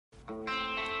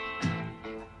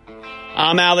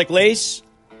I'm Alec Lace.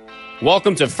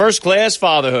 Welcome to First Class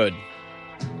Fatherhood.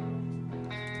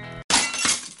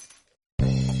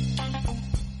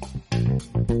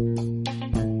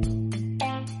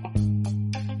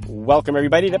 Welcome,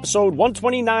 everybody, to episode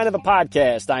 129 of the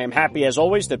podcast. I am happy, as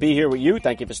always, to be here with you.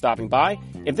 Thank you for stopping by.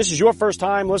 If this is your first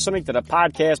time listening to the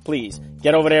podcast, please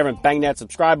get over there and bang that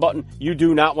subscribe button. You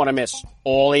do not want to miss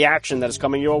all the action that is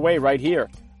coming your way right here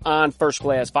on First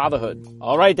Class Fatherhood.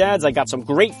 All right, dads, I got some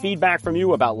great feedback from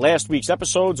you about last week's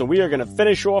episodes, and we are going to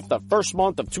finish off the first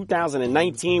month of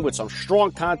 2019 with some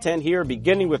strong content here,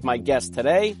 beginning with my guest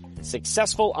today,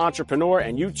 successful entrepreneur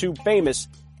and YouTube famous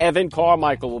Evan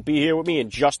Carmichael will be here with me in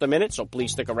just a minute, so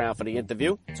please stick around for the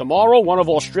interview. Tomorrow, one of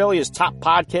Australia's top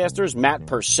podcasters, Matt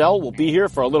Purcell, will be here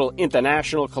for a little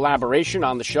international collaboration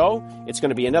on the show. It's going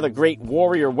to be another great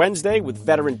Warrior Wednesday with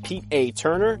veteran Pete A.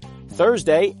 Turner.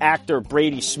 Thursday, actor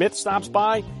Brady Smith stops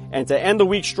by. And to end the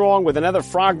week strong with another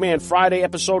Frogman Friday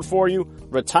episode for you,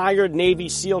 retired Navy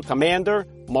SEAL Commander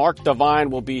Mark Devine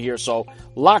will be here. So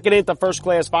lock it into First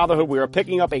Class Fatherhood. We are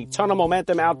picking up a ton of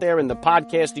momentum out there in the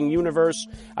podcasting universe.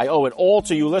 I owe it all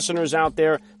to you listeners out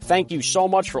there. Thank you so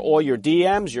much for all your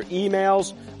DMs, your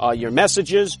emails, your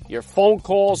messages, your phone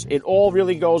calls. It all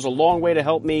really goes a long way to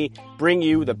help me bring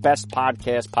you the best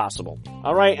podcast possible.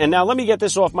 All right, and now let me get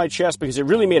this off my chest because it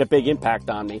really made a big impact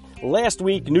on me. Last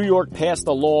week, New York passed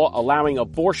a law allowing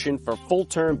abortion for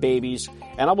full-term babies,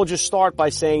 and I will just start by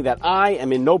saying that I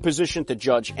am in no position to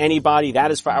judge anybody.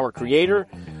 That is for our Creator.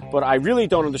 But I really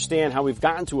don't understand how we've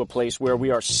gotten to a place where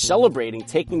we are celebrating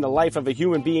taking the life of a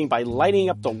human being by lighting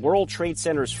up the World Trade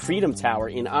Center's Freedom Tower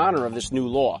in honor of this new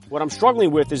law. What I'm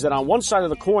struggling with is that on one side of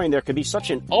the coin, there could be such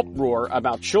an uproar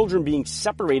about children being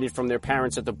separated from their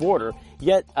parents at the border,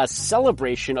 yet a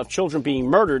celebration of children being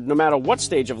murdered no matter what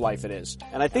stage of life it is.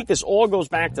 And I think this all goes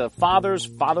back to fathers,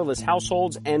 fatherless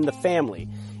households, and the family.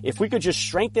 If we could just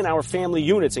strengthen our family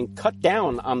units and cut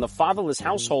down on the fatherless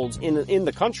households in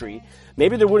the country,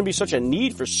 maybe there wouldn't be such a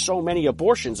need for so many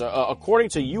abortions. According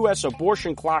to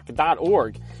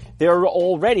usabortionclock.org, there are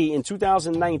already, in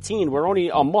 2019, we're only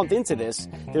a month into this,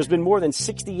 there's been more than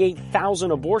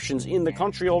 68,000 abortions in the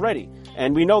country already.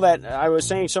 And we know that, I was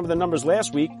saying some of the numbers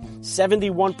last week,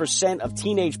 71% of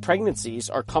teenage pregnancies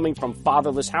are coming from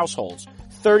fatherless households.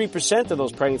 30% of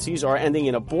those pregnancies are ending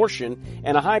in abortion,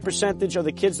 and a high percentage of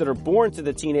the kids that are born to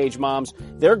the teenage moms,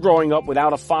 they're growing up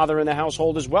without a father in the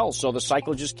household as well, so the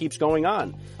cycle just keeps going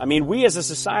on. I mean, we as a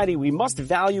society, we must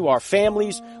value our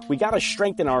families, we gotta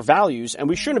strengthen our values, and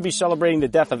we shouldn't be celebrating the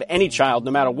death of any child, no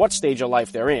matter what stage of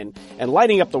life they're in. And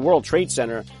lighting up the World Trade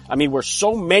Center, I mean, where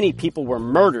so many people were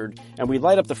murdered, and we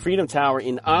light up the Freedom Tower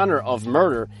in honor of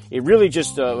murder, it really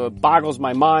just boggles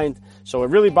my mind. So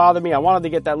it really bothered me. I wanted to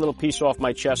get that little piece off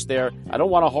my chest there. I don't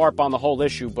want to harp on the whole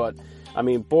issue, but, I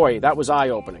mean, boy, that was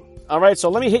eye-opening. All right, so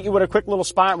let me hit you with a quick little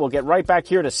spot. We'll get right back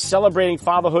here to celebrating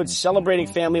fatherhood, celebrating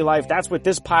family life. That's what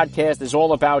this podcast is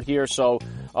all about here. So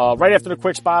right after the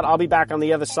quick spot, I'll be back on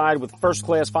the other side with First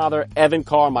Class Father Evan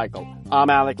Carmichael. I'm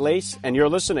Alec Lace, and you're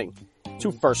listening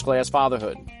to First Class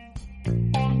Fatherhood.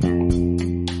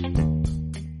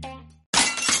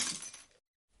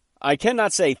 I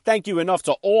cannot say thank you enough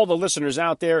to all the listeners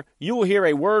out there. You will hear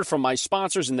a word from my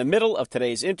sponsors in the middle of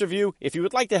today's interview. If you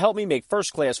would like to help me make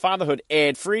First Class Fatherhood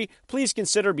ad-free, please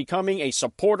consider becoming a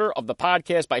supporter of the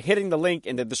podcast by hitting the link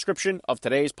in the description of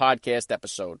today's podcast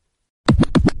episode.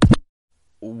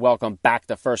 Welcome back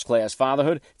to First Class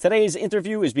Fatherhood. Today's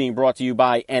interview is being brought to you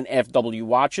by NFW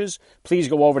Watches. Please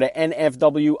go over to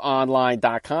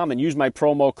nfwonline.com and use my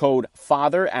promo code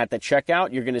FATHER at the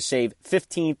checkout. You're going to save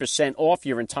 15% off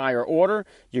your entire order.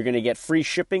 You're going to get free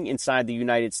shipping inside the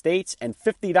United States, and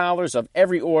 $50 of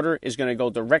every order is going to go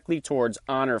directly towards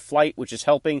Honor Flight, which is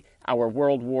helping our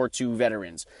World War II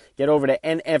veterans. Get over to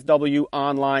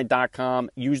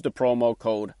nfwonline.com. Use the promo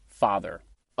code FATHER.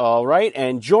 All right,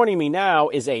 and joining me now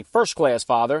is a first-class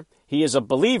father. He is a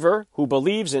believer who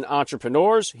believes in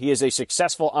entrepreneurs. He is a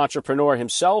successful entrepreneur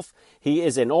himself. He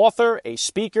is an author, a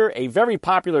speaker, a very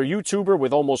popular YouTuber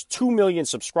with almost 2 million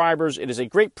subscribers. It is a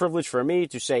great privilege for me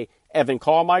to say, Evan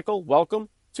Carmichael, welcome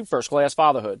to First Class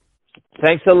Fatherhood.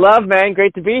 Thanks a lot, man.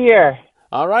 Great to be here.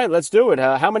 All right, let's do it.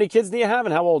 How many kids do you have,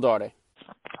 and how old are they?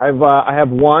 I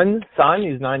have one son.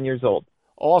 He's 9 years old.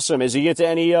 Awesome. Is he into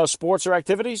any sports or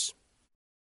activities?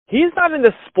 He's not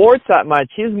into sports that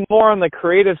much. He's more on the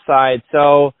creative side.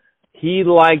 So he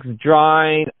likes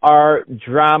drawing, art,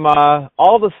 drama,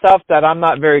 all the stuff that I'm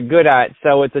not very good at.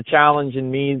 So it's a challenge in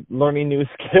me learning new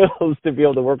skills to be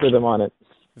able to work with him on it.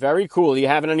 Very cool. Are you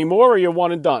having any more, or you're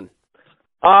one and done?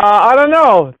 I don't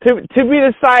know. To be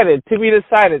decided. To be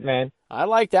decided, man. I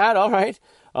like that. All right.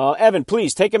 Evan,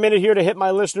 please take a minute here to hit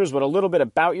my listeners with a little bit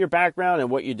about your background and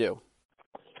what you do.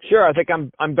 Sure. I think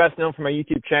I'm best known for my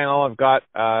YouTube channel. I've got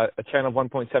a channel of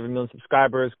 1.7 million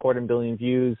subscribers, 250,000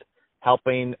 views,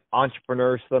 helping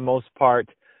entrepreneurs for the most part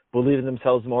believe in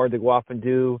themselves more to go off and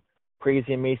do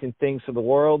crazy, amazing things for the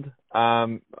world.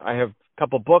 I have a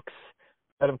couple books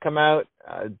that have come out,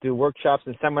 do workshops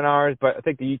and seminars, but I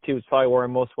think the YouTube is probably where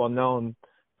I'm most well known.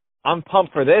 I'm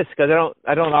pumped for this because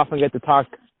I don't often get to talk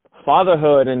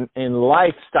fatherhood and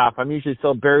life stuff. I'm usually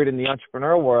so buried in the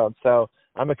entrepreneur world, so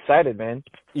I'm excited, man.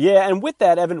 Yeah, and with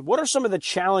that, Evan, what are some of the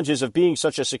challenges of being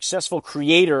such a successful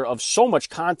creator of so much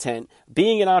content,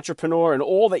 being an entrepreneur and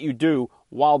all that you do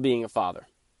while being a father?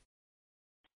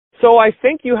 So I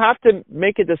think you have to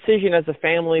make a decision as a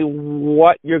family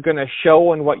what you're going to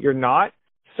show and what you're not.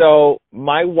 So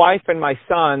my wife and my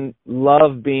son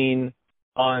love being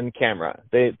on camera.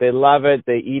 They love it.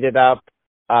 They eat it up.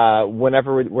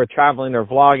 Whenever we're traveling or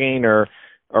vlogging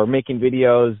or making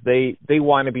videos, they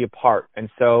want to be a part. And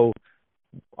so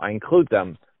I include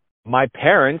them. My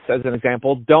parents, as an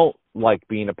example, don't like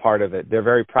being a part of it. They're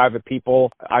very private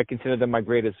people. I consider them my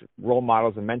greatest role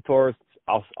models and mentors.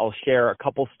 I'll share a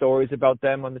couple stories about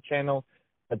them on the channel,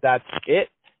 but that's it.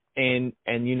 And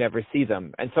you never see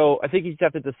them. And so I think you just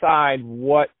have to decide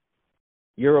what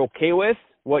you're okay with,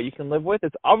 what you can live with.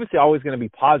 It's obviously always going to be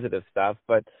positive stuff,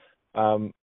 but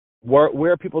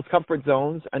where are people's comfort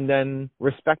zones and then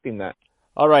respecting that.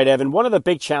 All right, Evan, one of the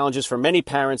big challenges for many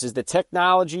parents is the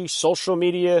technology, social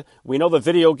media. We know the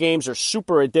video games are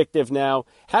super addictive now.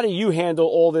 How do you handle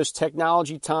all this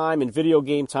technology time and video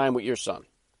game time with your son?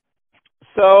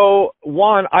 So,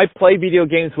 one, I play video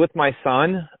games with my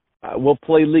son. We'll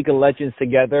play League of Legends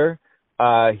together.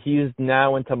 He's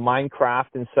now into Minecraft,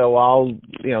 and so I'll,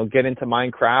 get into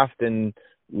Minecraft and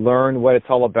learn what it's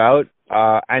all about.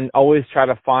 And always try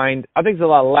to find, I think there's a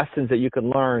lot of lessons that you can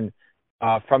learn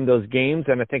from those games,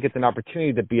 and I think it's an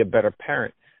opportunity to be a better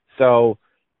parent. So,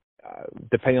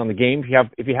 depending on the game,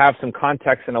 if you have some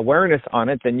context and awareness on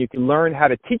it, then you can learn how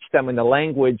to teach them in the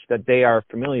language that they are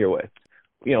familiar with.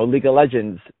 League of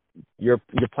Legends, you're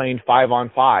playing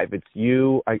 5-on-5. It's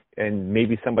you and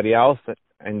maybe somebody else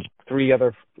and 3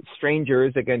 other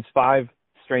strangers against 5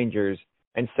 strangers.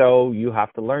 And so you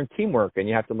have to learn teamwork, and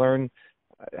you have to learn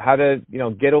how to,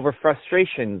 get over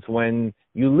frustrations when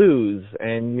you lose,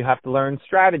 and you have to learn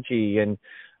strategy and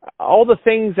all the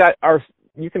things that are,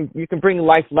 you can bring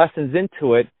life lessons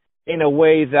into it in a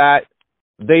way that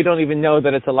they don't even know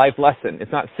that it's a life lesson.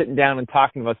 It's not sitting down and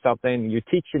talking about something. You're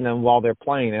teaching them while they're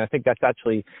playing. And I think that's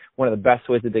actually one of the best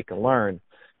ways that they can learn.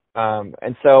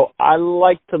 And so I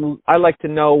like to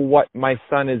know what my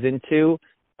son is into.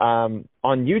 On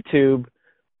YouTube,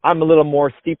 I'm a little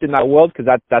more steeped in that world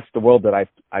because that's the world that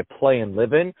I play and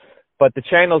live in. But the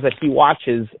channels that he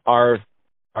watches are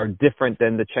different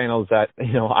than the channels that,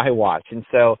 I watch. And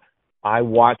so I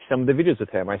watch some of the videos with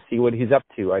him. I see what he's up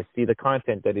to. I see the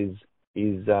content that he's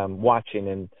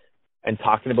watching and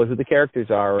talking about who the characters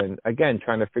are, and again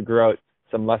trying to figure out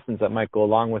some lessons that might go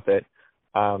along with it.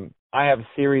 I have a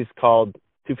series called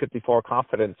 254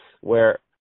 Confidence where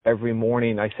every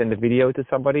morning I send a video to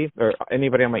somebody or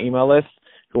anybody on my email list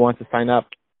who wants to sign up,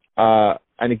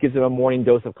 and it gives them a morning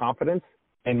dose of confidence,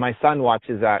 and my son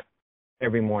watches that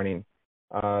every morning.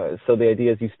 So the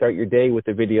idea is you start your day with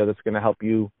a video that's going to help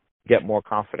you get more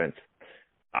confidence.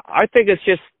 I think it's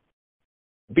just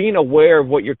being aware of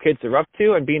what your kids are up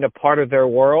to and being a part of their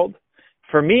world.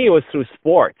 For me, it was through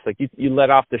sports. Like you let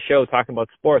off the show talking about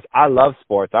sports. I love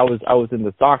sports. I was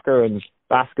into soccer and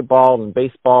basketball and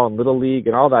baseball and little league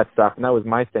and all that stuff, and that was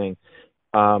my thing.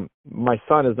 My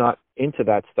son is not into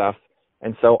that stuff,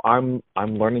 and so I'm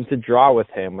learning to draw with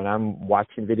him, and I'm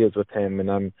watching videos with him, and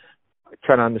I'm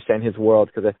trying to understand his world,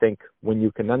 because I think when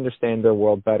you can understand their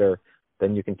world better,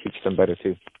 then you can teach them better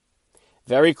too.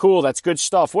 Very cool. That's good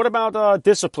stuff. What about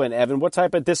discipline, Evan? What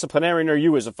type of disciplinarian are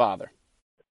you as a father?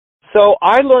 So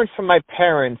I learned from my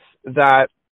parents that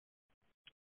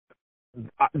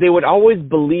they would always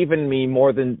believe in me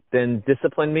more than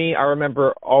discipline me. I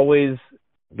remember always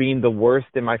being the worst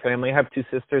in my family. I have 2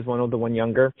 sisters, one older, one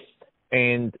younger,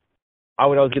 and I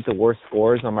would always get the worst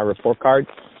scores on my report card.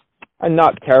 And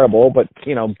not terrible, but,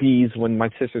 B's when my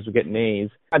sisters were getting A's.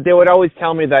 They would always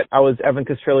tell me that I was Evan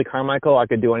Castrilli Carmichael. I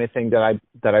could do anything that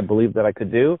I believed that I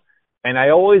could do. And I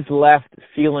always left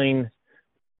feeling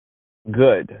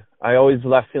good. I always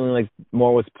left feeling like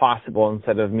more was possible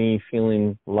instead of me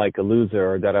feeling like a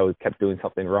loser or that I kept doing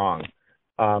something wrong.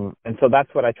 And so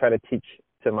that's what I try to teach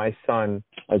to my son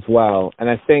as well. And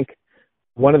I think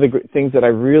one of the things that I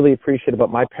really appreciate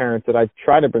about my parents that I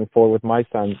try to bring forward with my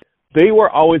son, they were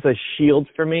always a shield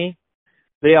for me.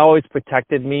 they always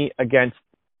protected me against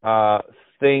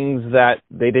things that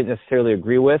they didn't necessarily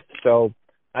agree with. So,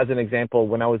 as an example,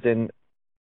 when I was in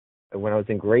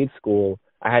grade school,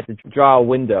 I had to draw a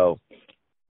window.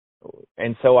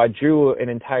 And so I drew an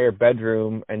entire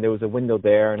bedroom, and there was a window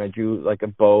there, and I drew like a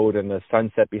boat and the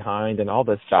sunset behind and all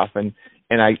this stuff. And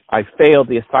I failed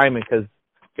the assignment because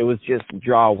it was just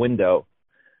draw a window.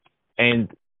 And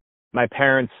my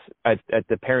parents at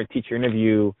the parent-teacher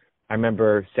interview, I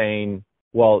remember saying,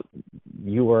 well,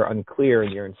 you were unclear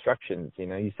in your instructions. You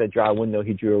know, you said draw a window,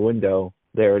 he drew a window.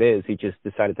 There it is. He just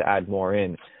decided to add more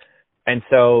in. And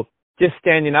so just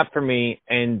standing up for me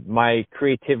and my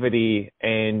creativity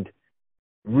and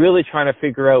really trying to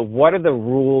figure out what are the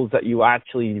rules that you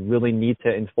actually really need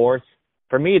to enforce.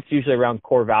 For me, it's usually around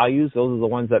core values. Those are the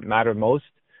ones that matter most,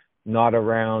 not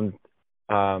around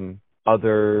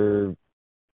other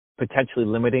potentially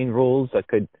limiting rules that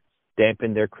could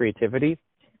dampen their creativity.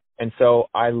 And so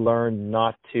I learned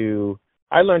to,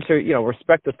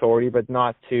 respect authority, but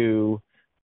not to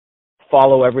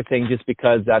follow everything just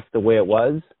because that's the way it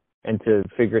was, and to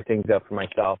figure things out for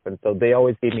myself. And so they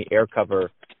always gave me air cover,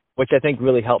 which I think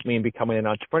really helped me in becoming an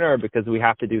entrepreneur, because we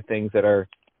have to do things that are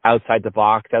outside the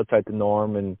box, outside the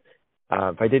norm. And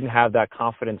if I didn't have that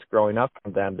confidence growing up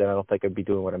from them, then I don't think I'd be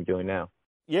doing what I'm doing now.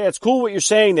 Yeah, it's cool what you're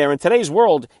saying there. In today's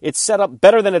world, it's set up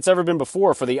better than it's ever been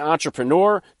before for the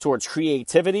entrepreneur towards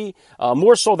creativity,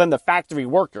 more so than the factory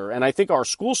worker. And I think our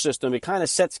school system, it kind of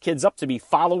sets kids up to be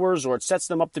followers, or it sets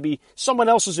them up to be someone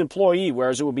else's employee,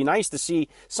 whereas it would be nice to see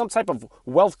some type of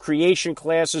wealth creation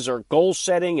classes or goal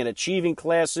setting and achieving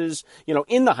classes,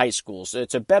 in the high schools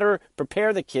to better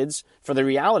prepare the kids for the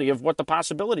reality of what the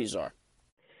possibilities are.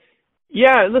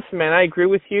 Yeah, listen, man, I agree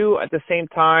with you. At the same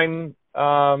time,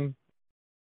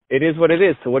 it is what it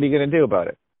is. So what are you going to do about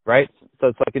it, right? So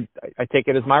it's like I take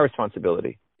it as my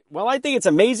responsibility. Well, I think it's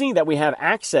amazing that we have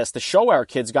access to show our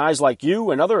kids, guys like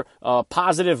you and other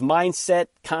positive mindset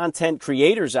content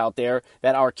creators out there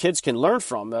that our kids can learn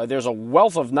from. There's a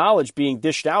wealth of knowledge being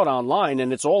dished out online,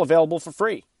 and it's all available for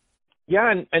free.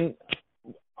 Yeah, and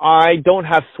I don't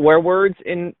have swear words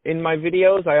in my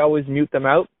videos. I always mute them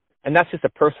out, and that's just a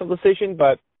personal decision.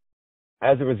 But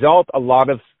as a result, a lot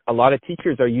of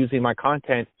teachers are using my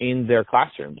content in their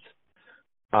classrooms.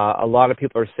 A lot of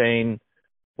people are saying,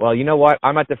 well, you know what?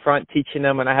 I'm at the front teaching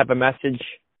them and I have a message,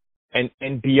 and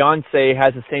Beyonce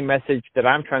has the same message that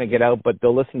I'm trying to get out, but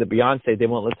they'll listen to Beyonce. They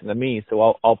won't listen to me.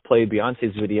 So I'll play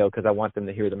Beyonce's video because I want them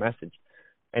to hear the message.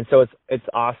 And so it's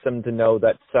awesome to know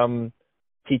that some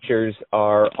teachers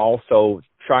are also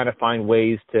trying to find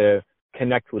ways to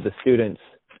connect with the students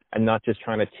and not just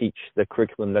trying to teach the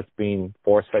curriculum that's being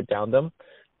force-fed down them.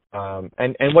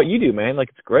 And what you do, man, like,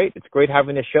 it's great. It's great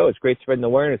having this show. It's great spreading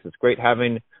awareness. It's great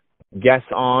having guests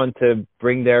on to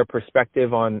bring their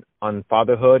perspective on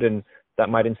fatherhood, and that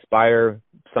might inspire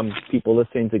some people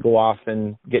listening to go off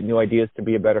and get new ideas to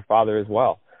be a better father as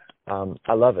well.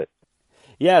 I love it.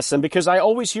 Yes, and because I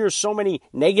always hear so many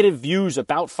negative views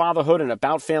about fatherhood and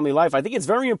about family life, I think it's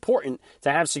very important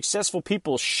to have successful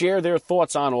people share their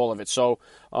thoughts on all of it. So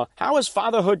how has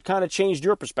fatherhood kind of changed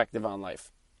your perspective on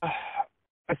life?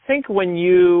 I think when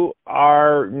you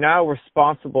are now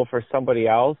responsible for somebody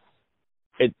else,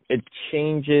 it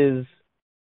changes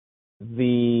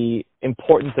the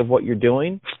importance of what you're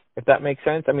doing, if that makes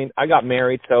sense. I mean, I got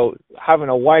married, so having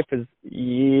a wife is,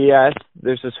 yes,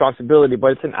 there's responsibility,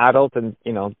 but it's an adult, and,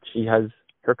 she has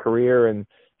her career and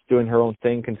doing her own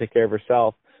thing, can take care of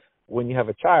herself. When you have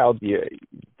a child,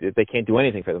 they can't do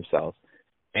anything for themselves.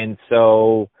 And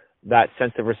so that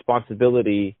sense of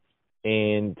responsibility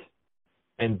and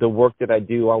the work that I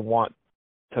do, I want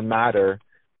to matter.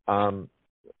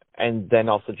 And then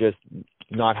also just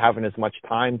not having as much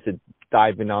time to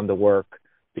dive in on the work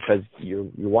because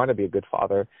you want to be a good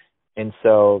father. And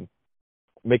so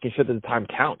making sure that the time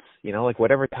counts, like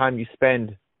whatever time you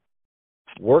spend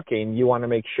working, you want to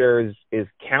make sure is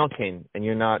counting, and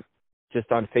you're not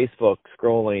just on Facebook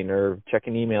scrolling or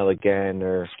checking email again,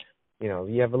 or,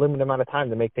 you have a limited amount of time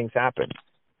to make things happen.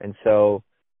 And so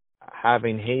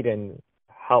having Hayden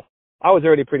help, I was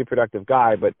already a pretty productive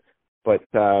guy, but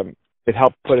it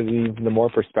helped put it in even more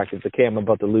perspective. Okay, I'm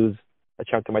about to lose a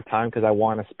chunk of my time because I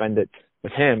want to spend it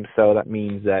with him. So that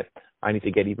means that I need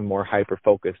to get even more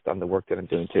hyper-focused on the work that I'm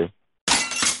doing too.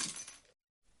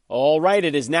 All right,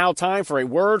 it is now time for a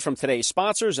word from today's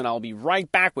sponsors, and I'll be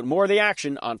right back with more of the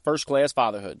action on First Class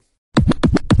Fatherhood.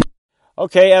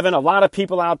 Okay, Evan, a lot of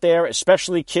people out there,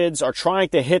 especially kids, are trying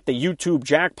to hit the YouTube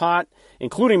jackpot,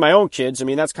 including my own kids. I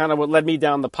mean, that's kind of what led me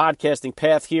down the podcasting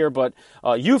path here, but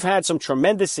you've had some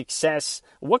tremendous success.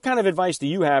 What kind of advice do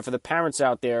you have for the parents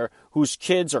out there whose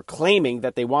kids are claiming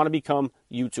that they want to become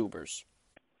YouTubers?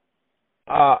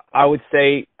 I would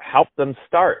say help them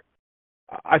start.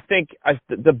 I think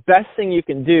the best thing you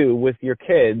can do with your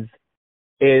kids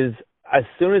is as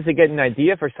soon as they get an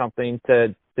idea for something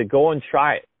to go and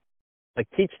try it. Like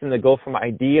teach them to go from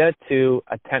idea to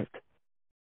attempt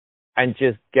and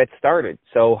just get started.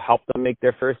 So help them make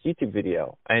their first YouTube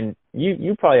video. And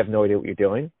you probably have no idea what you're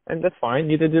doing, and that's fine.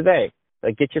 Neither do they.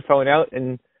 Like get your phone out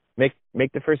and make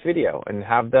the first video and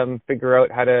have them figure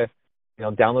out how to,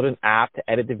 download an app to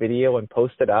edit the video and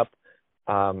post it up.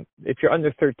 If you're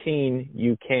under 13,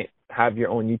 you can't have your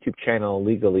own YouTube channel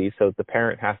legally, so the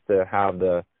parent has to have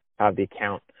the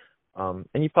account.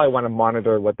 And you probably want to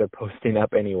monitor what they're posting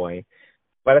up anyway.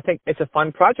 But I think it's a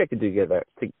fun project to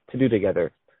do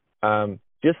together.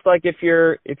 Just like if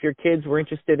your kids were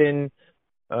interested in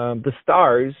the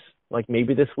stars, like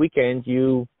maybe this weekend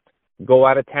you go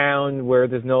out of town where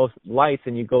there's no lights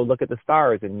and you go look at the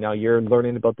stars, and now you're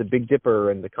learning about the Big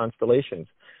Dipper and the constellations.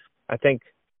 I think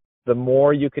the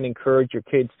more you can encourage your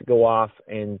kids to go off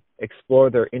and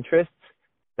explore their interests,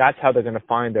 that's how they're going to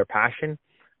find their passion.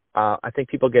 I think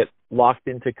people get locked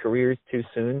into careers too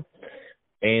soon,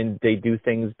 and they do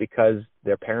things because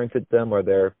their parents did them or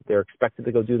they're expected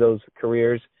to go do those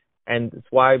careers, and it's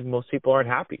why most people aren't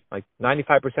happy. Like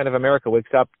 95% of America wakes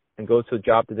up and goes to a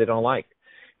job that they don't like.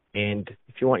 And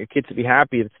if you want your kids to be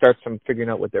happy, it starts from figuring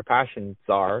out what their passions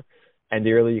are, and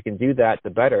the earlier you can do that, the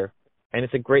better. And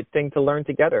it's a great thing to learn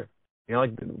together.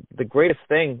 Like the greatest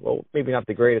thing, well, maybe not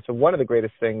the greatest, but one of the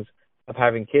greatest things of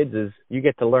having kids is you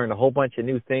get to learn a whole bunch of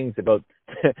new things about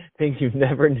things you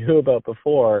never knew about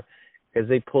before because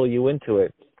they pull you into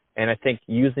it. And I think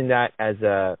using that as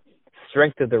a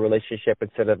strength of the relationship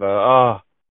instead of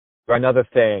another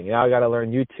thing. Now I got to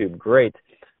learn YouTube. Great.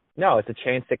 No, it's a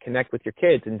chance to connect with your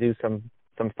kids and do some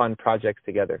fun projects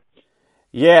together.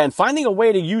 Yeah, and finding a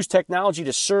way to use technology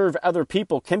to serve other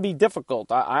people can be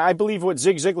difficult. I believe what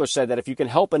Zig Ziglar said, that if you can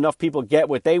help enough people get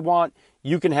what they want,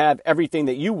 you can have everything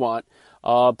that you want.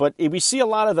 But we see a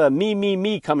lot of the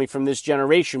me coming from this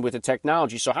generation with the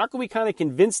technology. So how can we kind of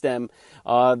convince them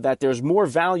that there's more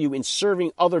value in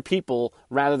serving other people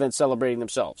rather than celebrating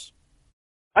themselves?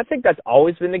 I think that's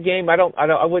always been the game.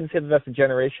 I wouldn't say that that's a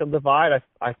generational divide.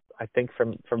 I think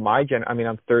from my gen, I mean,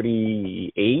 I'm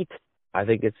 38. I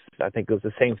think it was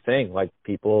the same thing. Like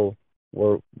people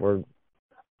were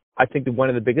I think that one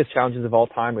of the biggest challenges of all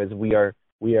time is we are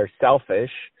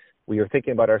selfish. We are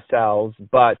thinking about ourselves,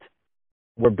 but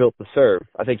we're built to serve.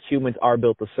 I think humans are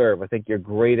built to serve. I think your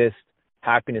greatest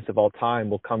happiness of all time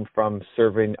will come from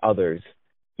serving others.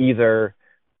 Either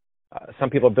some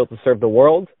people are built to serve the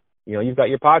world. You've got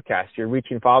your podcast. You're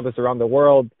reaching fathers around the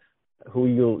world who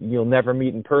you'll never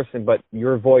meet in person, but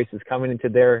your voice is coming into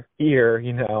their ear,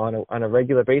 on a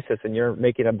regular basis, and you're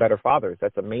making them better fathers.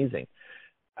 That's amazing.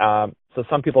 So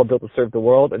some people are built to serve the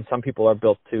world, and some people are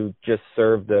built to just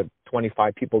serve the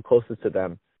 25 people closest to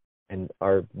them and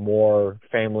are more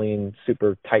family and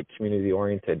super tight community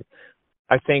oriented.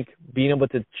 I think being able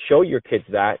to show your kids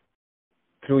that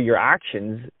through your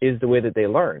actions is the way that they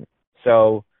learn.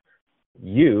 So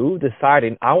you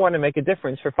deciding, I want to make a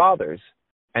difference for fathers,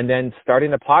 and then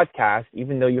starting a podcast,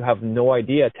 even though you have no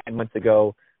idea 10 months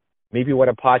ago, maybe what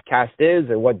a podcast is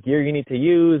or what gear you need to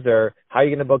use or how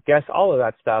you're going to book guests, all of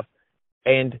that stuff.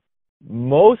 And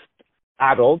most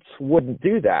adults wouldn't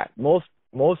do that. Most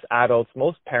adults,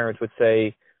 most parents would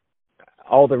say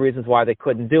all the reasons why they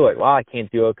couldn't do it. Well, I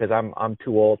can't do it because I'm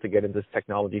too old to get into this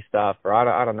technology stuff, or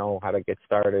I don't know how to get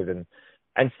started.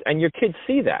 And your kids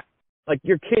see that. Like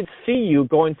your kids see you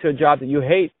going to a job that you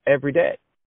hate every day.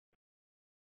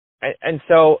 And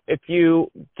so if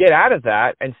you get out of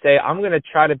that and say, I'm going to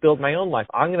try to build my own life,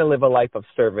 I'm going to live a life of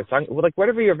service, like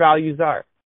whatever your values are,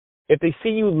 if they see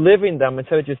you living them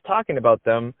instead of just talking about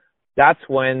them, that's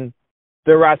when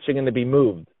they're actually going to be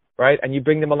moved, right? And you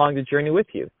bring them along the journey with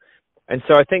you. And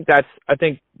so I think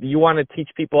you want to teach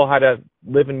people how to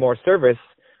live in more service,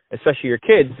 especially your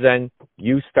kids, then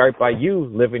you start by you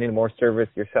living in more service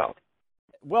yourself.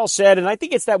 Well said, and I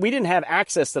think it's that we didn't have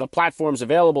access to the platforms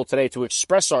available today to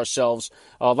express ourselves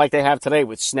like they have today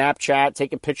with Snapchat,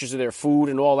 taking pictures of their food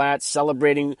and all that,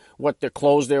 celebrating what their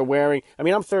clothes they're wearing. I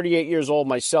mean, I'm 38 years old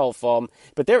myself,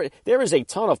 but there is a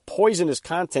ton of poisonous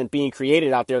content being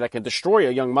created out there that can destroy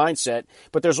a young mindset,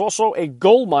 but there's also a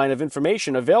gold mine of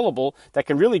information available that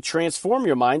can really transform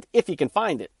your mind if you can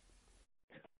find it.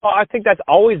 Well, I think that's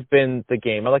always been the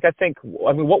game. Like,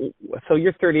 so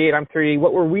you're 38, I'm 38.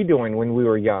 What were we doing when we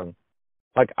were young?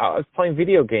 Like, I was playing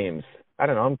video games. I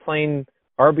don't know. I'm playing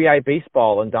RBI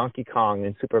baseball and Donkey Kong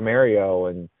and Super Mario,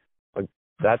 and like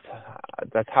that's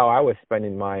how I was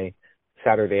spending my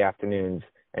Saturday afternoons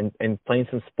and playing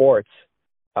some sports.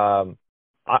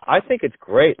 I think it's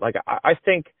great. Like, I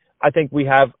think we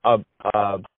have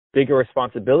a bigger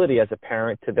responsibility as a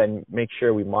parent to then make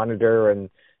sure we monitor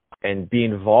and be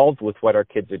involved with what our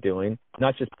kids are doing,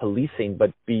 not just policing,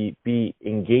 but be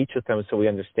engaged with them so we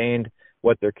understand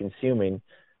what they're consuming.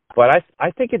 But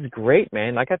I think it's great,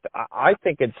 man. Like, I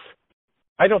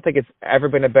don't think it's ever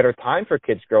been a better time for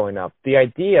kids growing up. The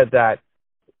idea that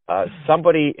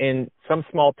somebody in some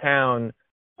small town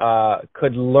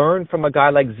could learn from a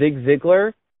guy like Zig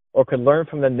Ziglar or could learn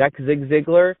from the next Zig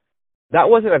Ziglar, that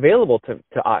wasn't available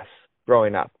to us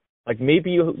growing up. Like,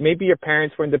 maybe your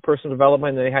parents were into personal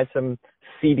development and they had some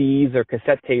CDs or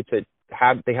cassette tapes that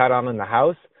they had on in the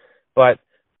house, but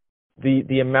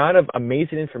the amount of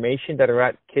amazing information that are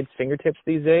at kids' fingertips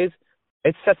these days,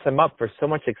 it sets them up for so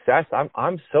much success.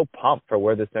 I'm so pumped for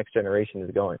where this next generation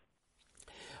is going.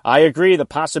 I agree. The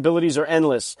possibilities are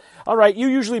endless. All right. You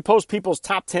usually post people's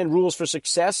top 10 rules for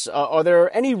success. Are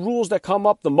there any rules that come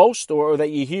up the most or that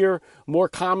you hear more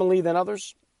commonly than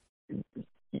others?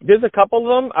 There's a couple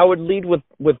of them. I would lead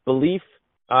with belief.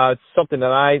 It's something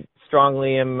that I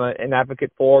strongly am an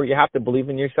advocate for. You have to believe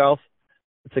in yourself.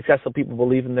 Successful people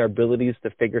believe in their abilities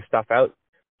to figure stuff out.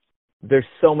 There's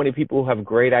so many people who have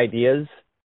great ideas.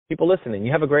 People listening,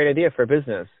 you have a great idea for a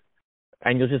business,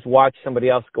 and you'll just watch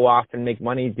somebody else go off and make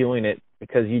money doing it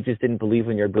because you just didn't believe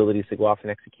in your abilities to go off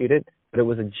and execute it. But it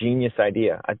was a genius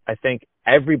idea. I think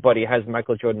everybody has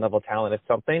Michael Jordan level talent at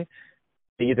something.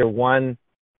 They either one,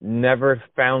 never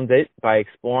found it by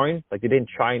exploring, like they didn't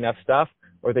try enough stuff,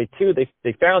 or they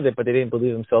found it, but they didn't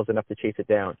believe themselves enough to chase it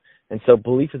down. And so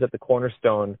belief is at the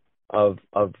cornerstone of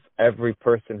every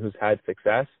person who's had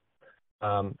success.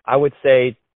 I would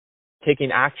say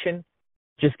taking action,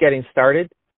 just getting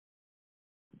started.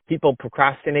 People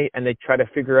procrastinate and they try to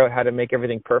figure out how to make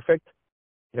everything perfect.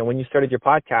 You know, when you started your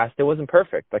podcast, it wasn't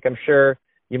perfect. Like, I'm sure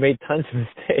you made tons of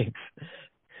mistakes.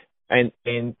 And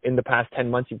in the past 10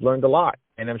 months, you've learned a lot.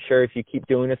 And I'm sure if you keep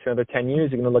doing this for another 10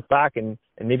 years, you're going to look back and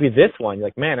maybe this one, you're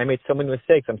like, man, I made so many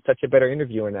mistakes. I'm such a better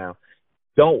interviewer now.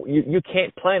 You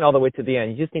can't plan all the way to the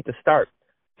end. You just need to start.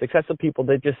 Successful people,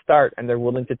 they just start and they're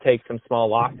willing to take some small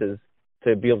losses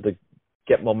to be able to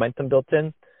get momentum built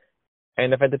in.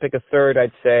 And if I had to pick a third,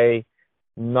 I'd say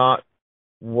not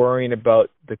worrying about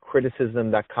the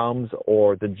criticism that comes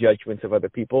or the judgments of other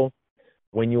people.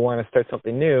 When you want to start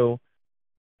something new,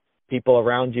 people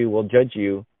around you will judge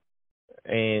you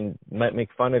and might make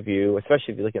fun of you,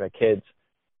 especially if you're looking at kids.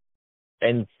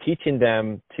 And teaching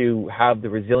them to have the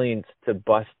resilience to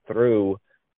bust through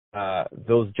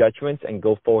those judgments and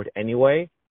go forward anyway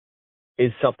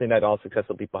is something that all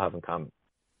successful people have in common.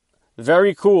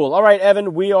 Very cool. All right,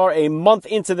 Evan, we are a month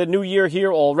into the new year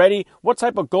here already. What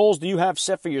type of goals do you have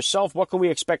set for yourself? What can we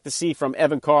expect to see from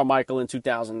Evan Carmichael in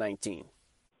 2019?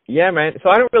 Yeah, man. So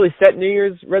I don't really set New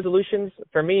Year's resolutions.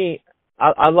 For me,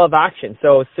 I love action.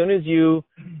 So as soon as you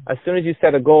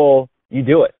set a goal, you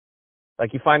do it.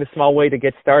 Like, you find a small way to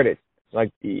get started.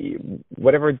 Like,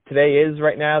 whatever today is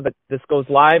right now that this goes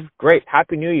live, great.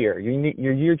 Happy New Year.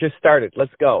 Your year just started.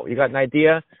 Let's go. You got an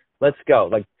idea? Let's go.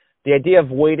 Like, the idea of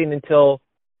waiting until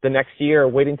the next year or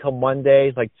waiting until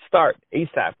Monday, like, start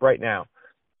ASAP right now.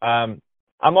 I'm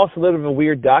also a little bit of a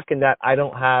weird duck in that I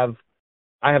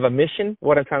have a mission,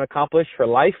 what I'm trying to accomplish for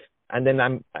life, and then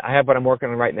I have what I'm working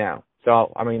on right now.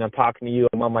 So, I mean, I'm talking to you.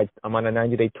 I'm on a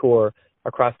 90-day tour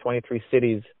across 23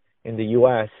 cities in the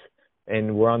U.S.,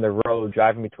 and we're on the road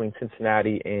driving between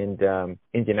Cincinnati and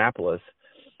Indianapolis.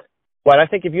 But I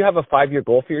think if you have a 5-year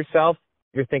goal for yourself,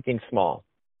 you're thinking small.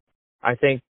 I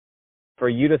think for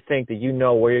you to think that you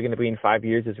know where you're going to be in 5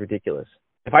 years is ridiculous.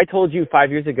 If I told you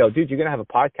 5 years ago, dude, you're going to have a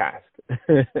podcast,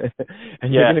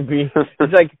 and you're going to be,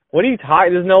 it's like, what are you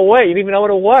talking? There's no way. You didn't even know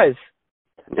what it was.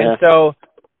 Yeah. And so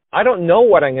I don't know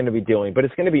what I'm going to be doing, but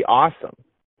it's going to be awesome.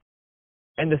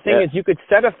 And the thing is, you could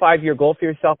set a 5-year goal for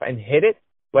yourself and hit it,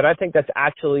 but I think that's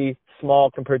actually small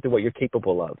compared to what you're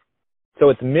capable of. So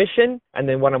it's mission and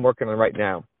then what I'm working on right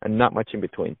now, and not much in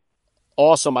between.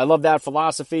 Awesome. I love that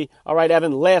philosophy. All right,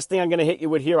 Evan, last thing I'm going to hit you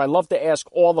with here. I love to ask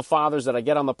all the fathers that I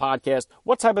get on the podcast,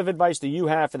 what type of advice do you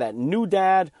have for that new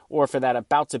dad or for that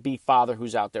about-to-be father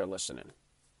who's out there listening?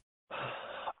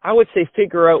 I would say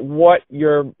figure out what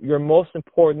your most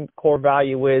important core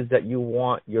value is that you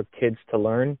want your kids to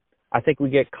learn. I think we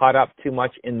get caught up too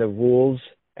much in the rules,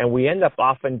 and we end up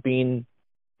often being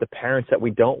the parents that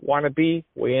we don't want to be.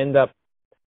 We end up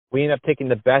taking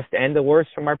the best and the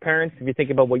worst from our parents. If you think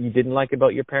about what you didn't like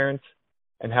about your parents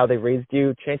and how they raised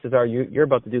you, chances are you're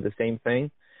about to do the same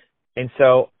thing. And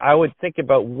so I would think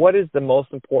about what is the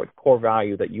most important core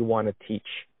value that you want to teach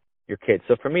your kids.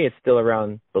 So for me, it's still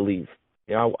around believe.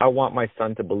 You know, I want my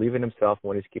son to believe in himself and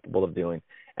what he's capable of doing.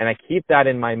 And I keep that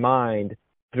in my mind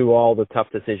through all the tough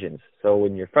decisions. So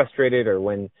when you're frustrated or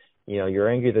when, you know, you're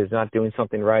angry that he's not doing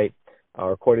something right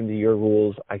or according to your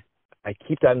rules, I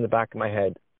keep that in the back of my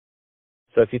head.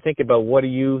 So if you think about what are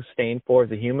you staying for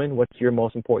as a human, what's your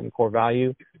most important core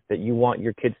value that you want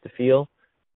your kids to feel,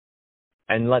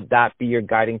 and let that be your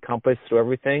guiding compass through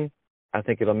everything, I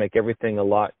think it'll make everything a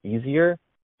lot easier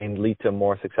and lead to a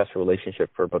more successful relationship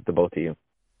for the both of you.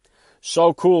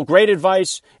 So cool. Great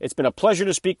advice. It's been a pleasure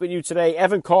to speak with you today.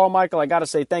 Evan Carmichael, I got to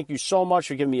say thank you so much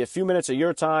for giving me a few minutes of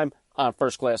your time on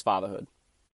First Class Fatherhood.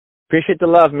 Appreciate the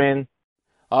love, man.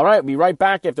 All right, we'll be right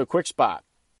back after a quick spot.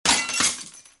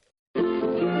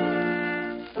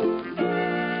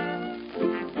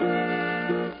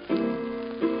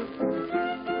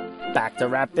 Back to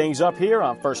wrap things up here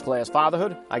on First Class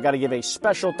Fatherhood. I got to give a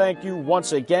special thank you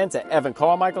once again to Evan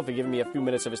Carmichael for giving me a few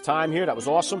minutes of his time here. That was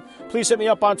awesome. Please hit me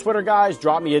up on Twitter, guys.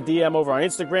 Drop me a DM over on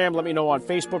Instagram. Let me know on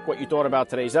Facebook what you thought about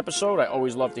today's episode. I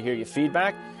always love to hear your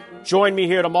feedback. Join me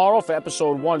here tomorrow for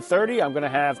episode 130. I'm going to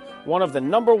have one of the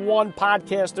 #1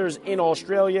 podcasters in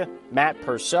Australia, Matt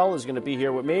Purcell, is going to be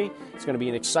here with me. It's going to be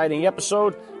an exciting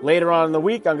episode. Later on in the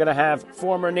week, I'm going to have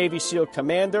former Navy SEAL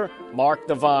Commander Mark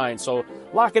Devine. So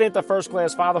lock it into First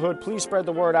Class Fatherhood. Please spread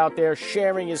the word out there.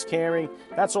 Sharing is caring.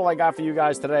 That's all I got for you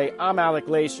guys today. I'm Alec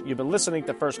Lace. You've been listening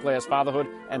to First Class Fatherhood.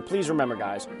 And please remember,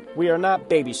 guys, we are not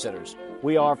babysitters.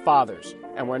 We are fathers.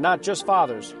 And we're not just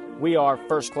fathers. We are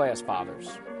first-class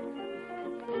fathers.